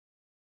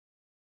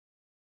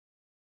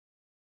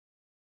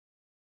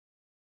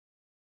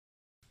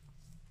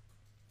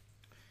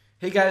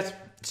Hey guys,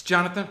 it's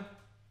Jonathan.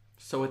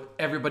 So with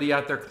everybody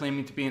out there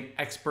claiming to be an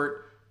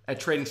expert at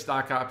trading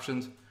stock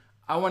options,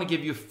 I want to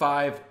give you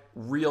 5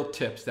 real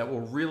tips that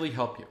will really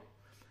help you.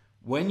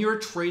 When you're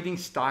trading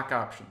stock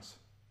options,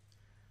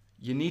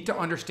 you need to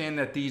understand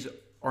that these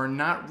are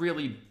not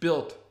really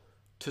built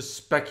to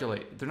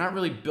speculate. They're not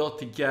really built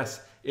to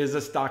guess, is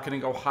the stock going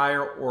to go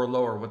higher or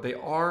lower? What they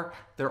are,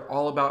 they're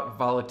all about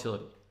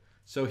volatility.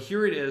 So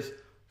here it is,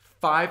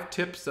 5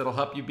 tips that'll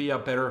help you be a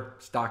better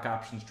stock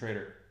options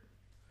trader.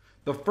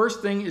 The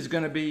first thing is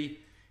going to be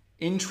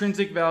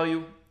intrinsic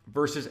value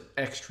versus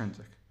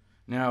extrinsic.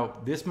 Now,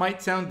 this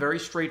might sound very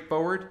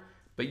straightforward,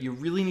 but you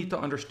really need to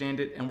understand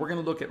it. And we're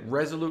going to look at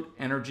Resolute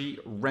Energy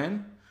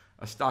REN,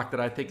 a stock that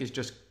I think is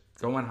just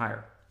going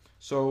higher.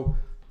 So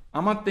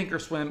I'm on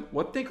Thinkorswim.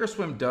 What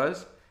Thinkorswim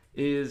does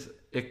is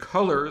it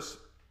colors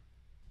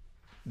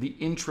the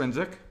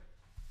intrinsic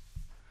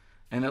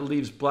and it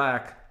leaves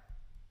black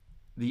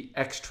the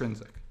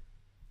extrinsic.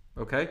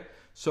 Okay?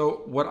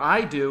 So what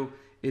I do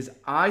is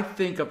I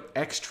think of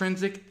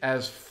extrinsic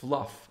as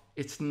fluff.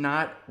 It's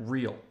not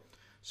real.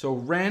 So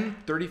REN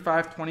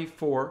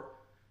 3524,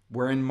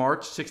 we're in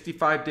March,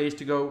 65 days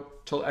to go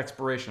till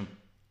expiration.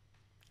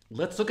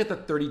 Let's look at the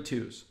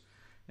 32s.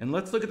 And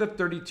let's look at the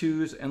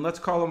 32s and let's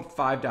call them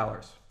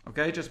 $5.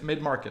 Okay, just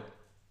mid-market.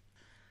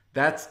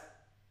 That's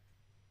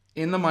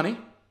in the money.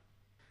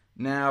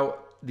 Now,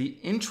 the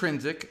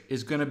intrinsic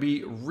is going to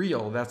be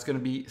real. That's going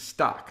to be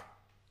stock.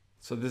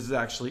 So this is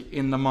actually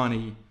in the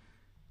money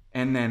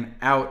and then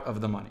out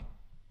of the money.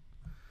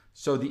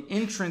 So the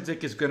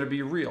intrinsic is going to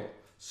be real.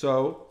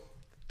 So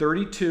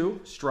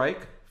 32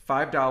 strike,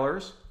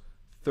 $5.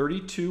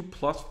 32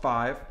 plus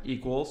 5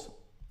 equals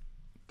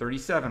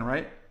 37,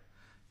 right?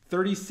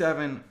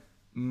 37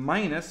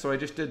 minus, so I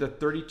just did the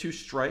 32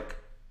 strike,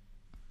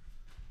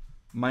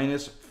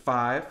 minus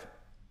 5,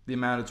 the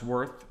amount it's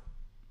worth,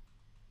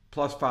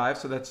 plus 5,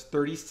 so that's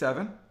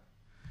 37.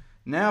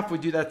 Now if we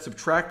do that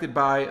subtracted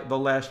by the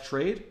last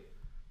trade,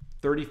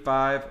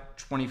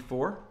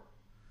 35.24,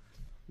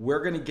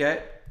 we're going to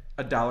get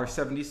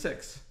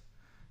 $1.76.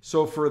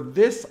 So for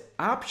this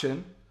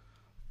option,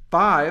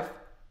 5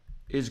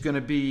 is going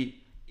to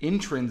be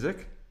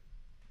intrinsic,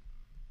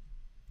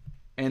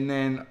 and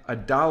then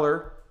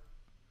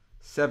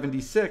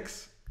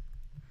 $1.76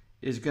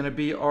 is going to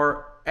be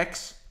our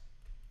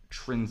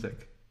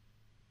extrinsic.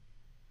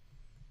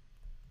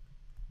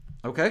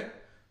 Okay?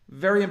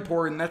 Very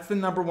important. That's the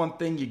number one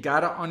thing. You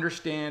got to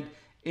understand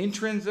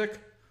intrinsic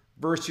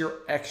versus your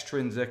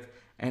extrinsic.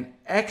 And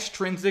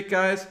extrinsic,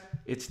 guys,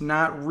 it's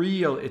not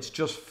real. It's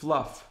just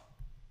fluff.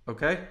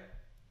 Okay?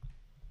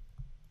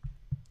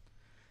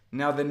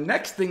 Now, the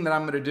next thing that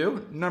I'm going to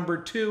do, number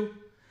 2,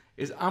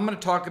 is I'm going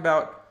to talk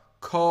about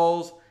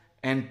calls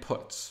and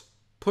puts.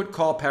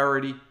 Put-call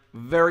parity,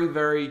 very,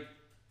 very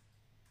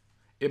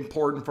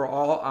important for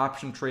all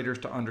option traders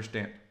to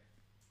understand.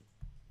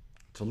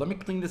 So let me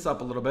clean this up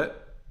a little bit.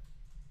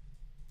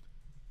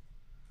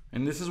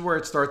 And this is where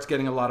it starts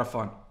getting a lot of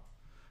fun.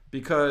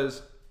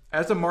 Because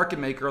as a market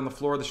maker on the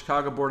floor of the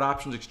Chicago Board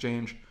Options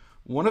Exchange,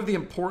 one of the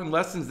important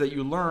lessons that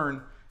you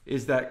learn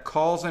is that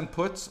calls and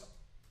puts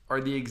are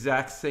the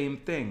exact same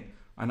thing.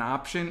 An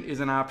option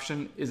is an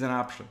option is an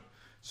option.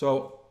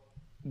 So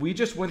we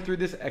just went through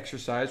this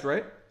exercise,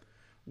 right?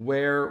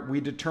 Where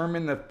we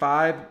determined that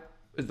 5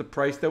 is the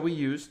price that we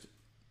used.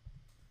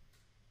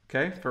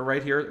 Okay, for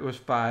right here, it was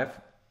 5.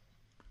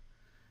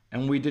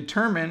 And we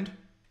determined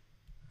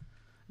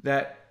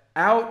that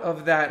out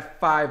of that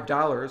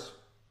 $5,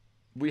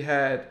 we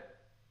had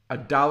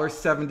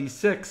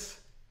 $1.76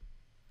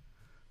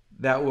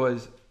 that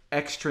was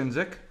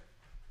extrinsic.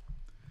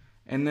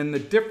 And then the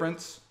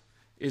difference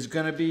is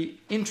going to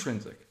be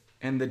intrinsic.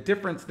 And the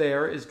difference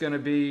there is going to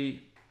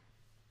be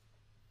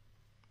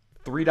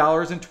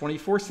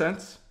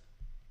 $3.24.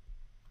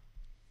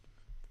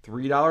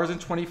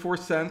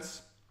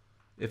 $3.24.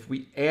 If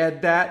we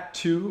add that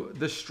to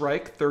the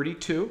strike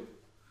 32,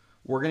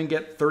 we're going to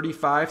get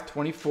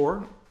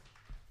 35.24.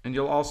 And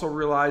you'll also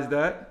realize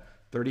that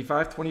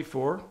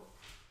 35.24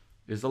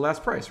 is the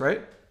last price,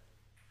 right?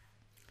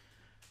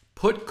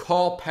 Put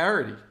call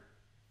parity.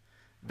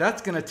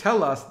 That's going to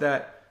tell us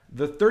that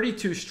the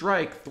 32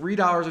 strike,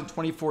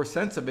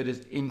 $3.24 of it is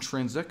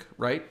intrinsic,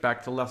 right?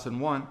 Back to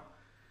lesson 1.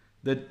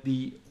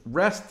 The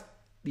rest,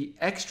 the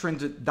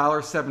extrinsic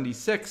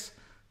 $1.76,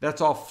 that's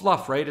all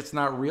fluff, right? It's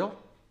not real.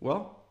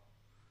 Well,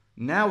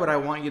 now what I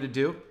want you to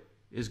do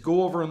is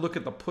go over and look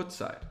at the put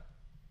side.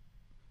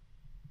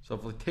 So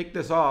if we take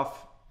this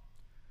off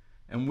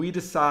and we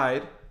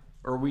decide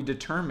or we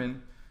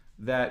determine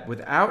that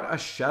without a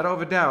shadow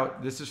of a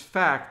doubt, this is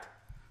fact,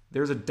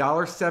 there's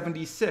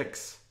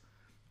 $1.76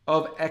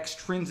 of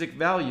extrinsic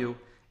value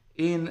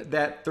in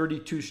that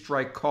 32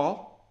 strike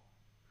call.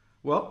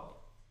 Well,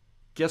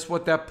 guess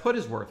what that put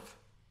is worth?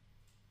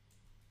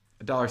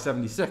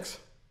 $1.76. Isn't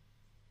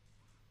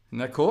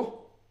that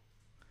cool?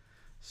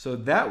 So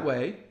that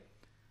way,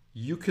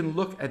 you can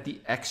look at the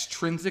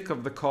extrinsic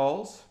of the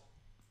calls.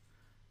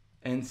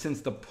 And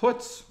since the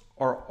puts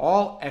are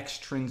all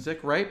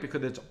extrinsic, right?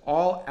 Because it's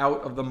all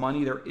out of the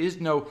money. There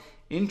is no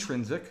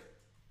intrinsic,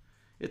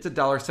 it's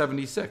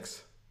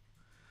 $1.76.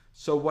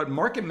 So what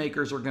market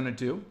makers are going to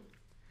do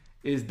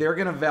is they're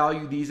going to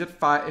value these at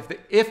 $5.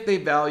 If they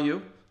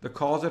value the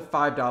calls at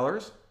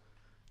 $5,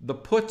 the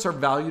puts are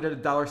valued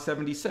at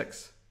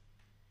 $1.76.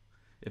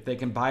 If they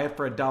can buy it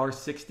for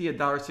 $1.60,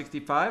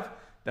 $1.65,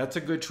 that's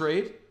a good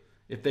trade.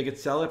 If they could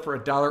sell it for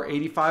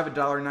 $1.85,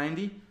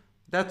 $1.90,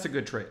 that's a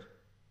good trade.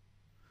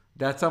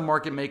 That's how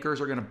market makers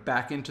are going to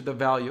back into the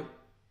value.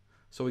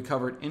 So we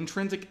covered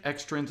intrinsic,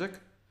 extrinsic.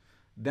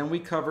 Then we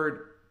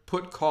covered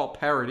put-call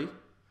parity,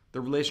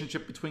 the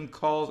relationship between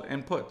calls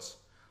and puts.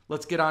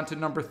 Let's get on to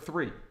number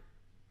 3.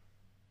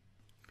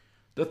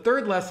 The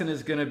third lesson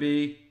is going to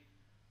be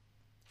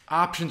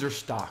options or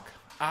stock.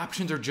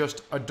 Options are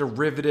just a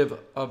derivative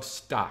of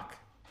stock.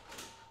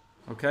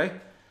 Okay?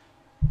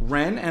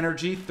 Ren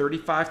Energy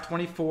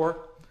 3524.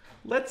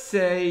 Let's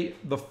say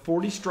the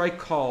 40 strike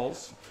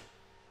calls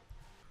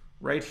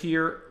right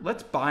here.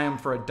 Let's buy them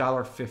for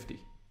 $1.50.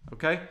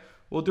 Okay?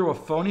 We'll do a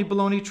phony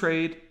baloney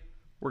trade.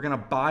 We're going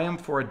to buy them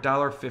for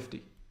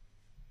 $1.50.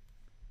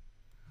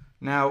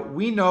 Now,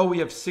 we know we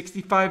have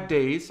 65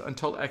 days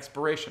until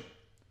expiration.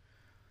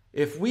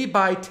 If we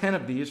buy 10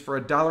 of these for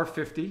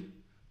 $1.50,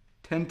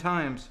 10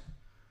 times,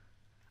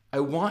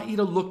 I want you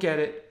to look at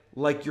it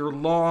like you're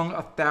long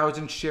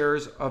 1,000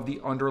 shares of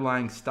the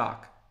underlying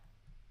stock.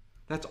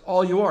 That's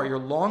all you are. You're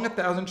long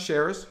 1,000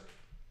 shares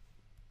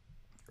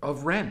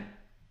of Ren.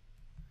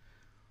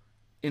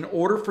 In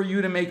order for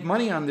you to make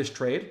money on this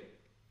trade,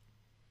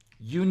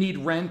 you need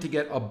Ren to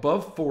get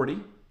above 40.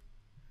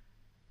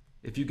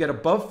 If you get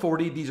above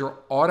 40, these are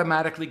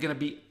automatically going to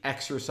be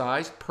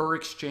exercised per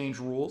exchange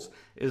rules.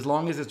 As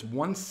long as it's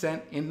 1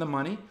 cent in the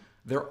money,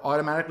 they're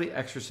automatically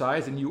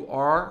exercised, and you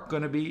are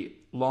going to be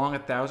long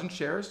 1,000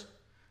 shares.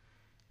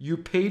 You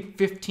paid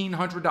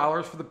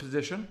 $1,500 for the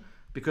position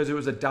because it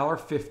was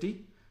 $1.50,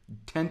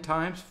 10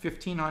 times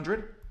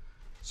 $1,500.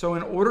 So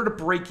in order to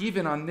break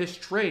even on this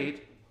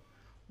trade,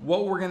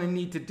 what we're going to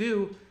need to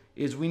do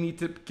is we need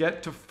to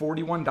get to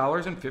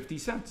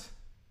 $41.50.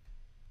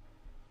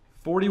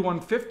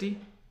 $41.50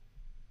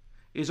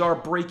 is our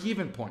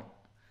break-even point.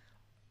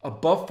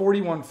 Above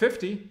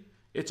 $41.50,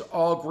 it's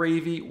all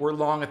gravy. We're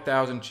long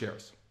 1,000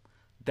 shares.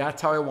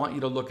 That's how I want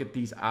you to look at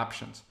these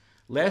options.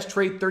 Last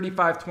trade,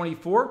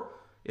 35.24.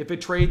 If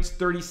it trades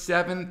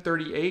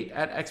 37.38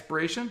 at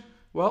expiration,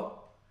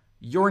 well,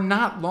 you're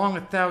not long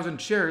 1,000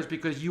 shares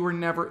because you were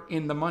never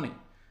in the money.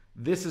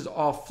 This is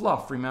all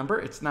fluff, remember?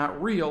 It's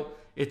not real.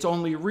 It's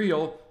only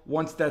real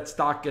once that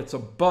stock gets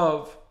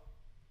above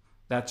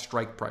that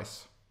strike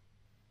price.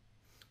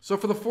 So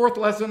for the fourth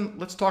lesson,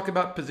 let's talk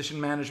about position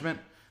management.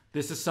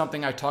 This is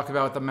something I talk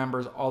about with the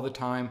members all the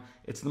time.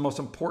 It's the most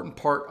important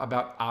part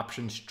about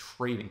options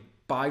trading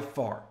by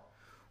far.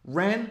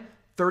 Ren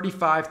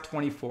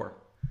 35.24.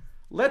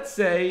 Let's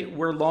say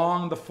we're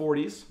long the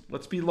 40s.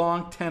 Let's be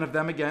long 10 of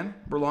them again.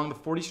 We're long the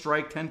 40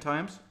 strike 10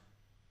 times.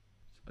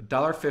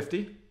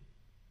 $1.50.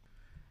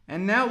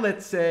 And now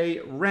let's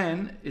say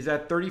Ren is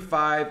at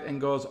 35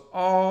 and goes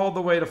all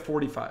the way to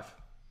 45.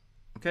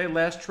 Okay,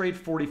 last trade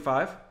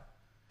 45.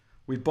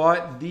 We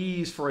bought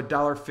these for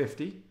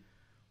 $1.50.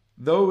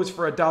 Those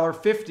for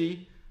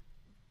 $1.50,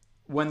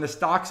 when the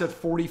stock's at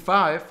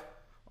 45,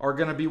 are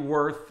going to be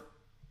worth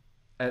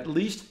at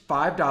least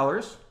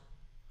 $5.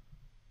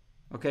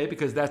 Okay,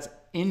 because that's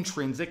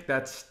intrinsic,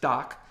 that's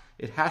stock.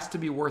 It has to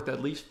be worth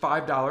at least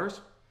 $5.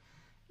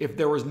 If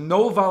there was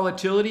no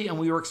volatility and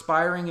we were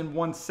expiring in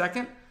 1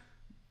 second,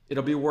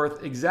 it'll be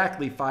worth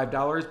exactly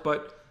 $5,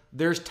 but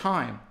there's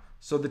time.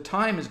 So the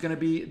time is going to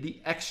be the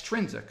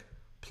extrinsic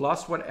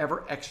plus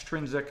whatever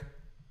extrinsic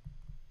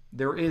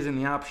there is in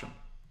the option.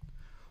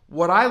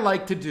 What I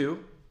like to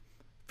do,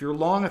 if you're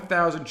long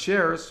 1,000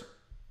 shares,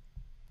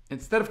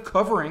 instead of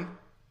covering,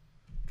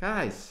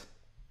 guys,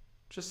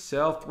 just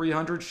sell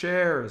 300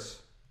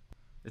 shares.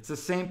 It's the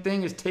same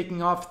thing as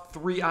taking off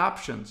 3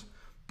 options,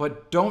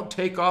 but don't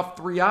take off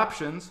 3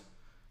 options.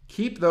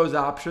 Keep those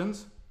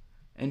options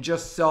and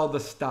just sell the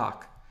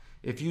stock.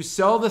 If you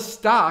sell the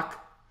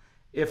stock,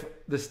 if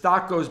the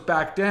stock goes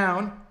back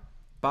down,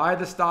 buy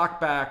the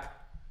stock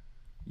back.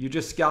 You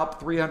just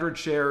scalped 300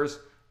 shares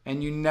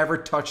and you never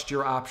touched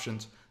your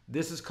options.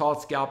 This is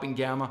called scalping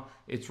gamma.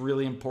 It's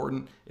really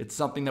important. It's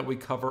something that we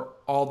cover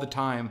all the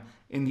time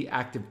in the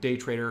Active Day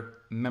Trader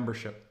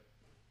membership.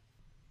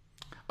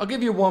 I'll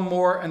give you one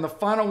more, and the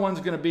final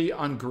one's going to be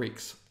on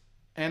Greeks.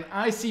 And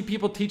I see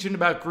people teaching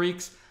about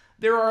Greeks.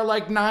 There are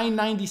like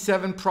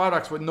 997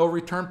 products with no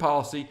return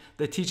policy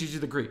that teaches you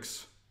the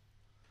Greeks.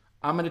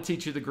 I'm going to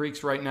teach you the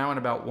Greeks right now in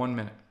about 1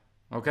 minute.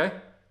 Okay?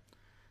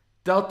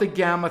 Delta,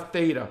 gamma,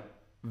 theta,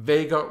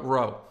 vega,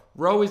 rho.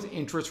 Rho is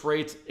interest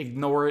rates.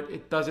 Ignore it.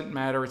 It doesn't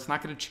matter. It's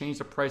not going to change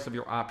the price of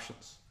your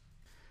options.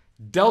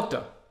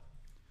 Delta.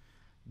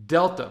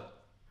 Delta.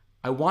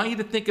 I want you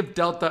to think of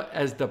delta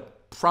as the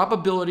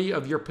probability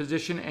of your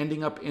position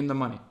ending up in the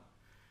money.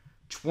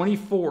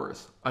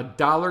 24s,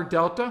 $1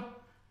 delta.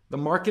 The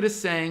market is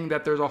saying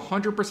that there's a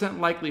 100%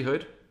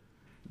 likelihood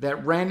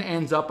that Ren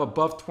ends up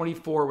above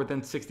 24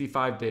 within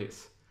 65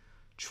 days.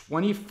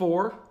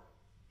 24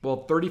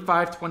 Well,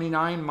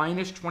 35.29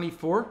 minus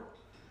 24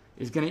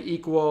 is going to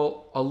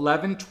equal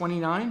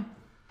 11.29.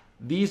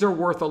 These are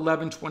worth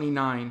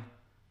 11.29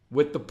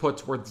 with the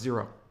puts worth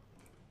 0.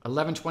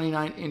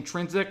 11.29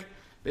 intrinsic.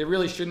 They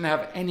really shouldn't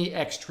have any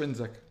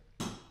extrinsic.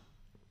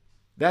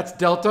 That's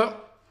delta.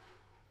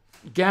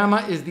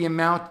 Gamma is the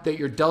amount that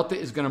your delta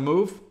is going to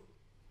move.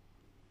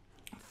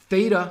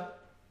 Theta,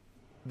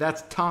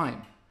 that's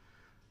time.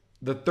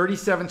 The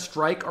 37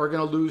 strike are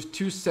going to lose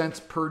 2 cents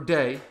per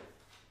day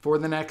for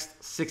the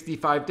next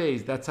 65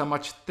 days. That's how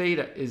much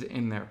theta is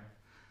in there.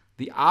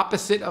 The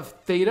opposite of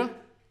theta,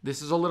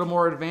 this is a little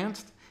more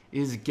advanced,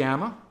 is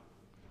gamma.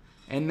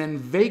 And then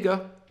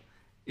vega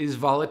is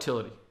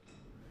volatility.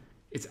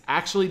 It's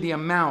actually the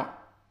amount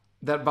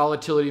that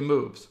volatility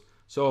moves.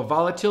 So if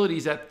volatility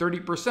is at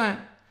 30%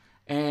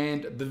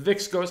 and the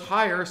VIX goes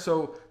higher,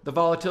 so the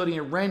volatility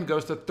in REN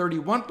goes to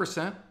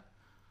 31%,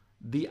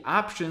 the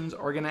options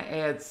are going to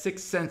add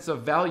 6 cents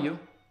of value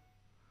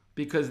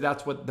because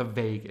that's what the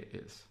vega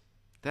is.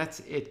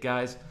 That's it,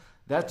 guys.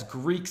 That's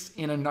Greeks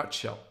in a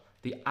nutshell.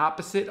 The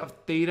opposite of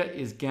theta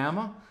is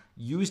gamma.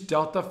 Use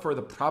delta for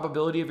the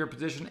probability of your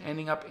position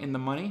ending up in the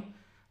money.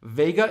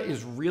 Vega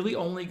is really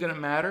only going to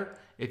matter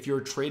if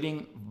you're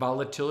trading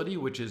volatility,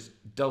 which is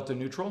delta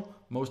neutral.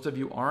 Most of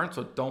you aren't,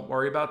 so don't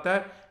worry about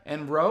that.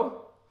 And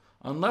rho,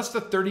 unless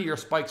the 30-year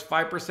spikes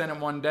 5% in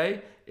one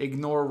day,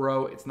 ignore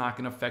rho. It's not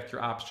going to affect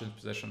your options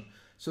position.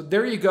 So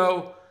there you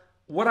go.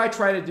 What I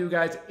try to do,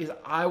 guys, is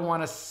I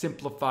want to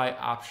simplify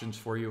options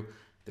for you.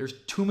 There's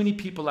too many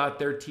people out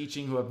there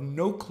teaching who have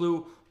no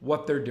clue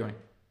what they're doing.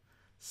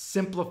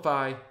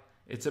 Simplify.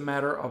 It's a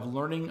matter of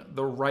learning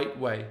the right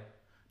way.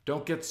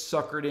 Don't get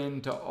suckered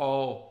into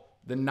all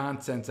the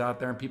nonsense out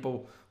there and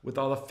people with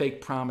all the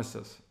fake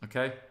promises,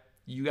 okay?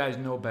 You guys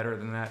know better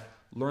than that.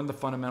 Learn the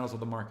fundamentals of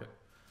the market.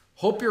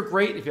 Hope you're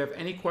great. If you have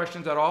any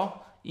questions at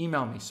all,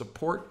 email me,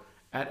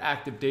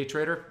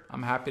 support@activedaytrader.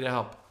 I'm happy to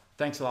help.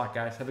 Thanks a lot,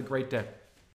 guys. Have a great day.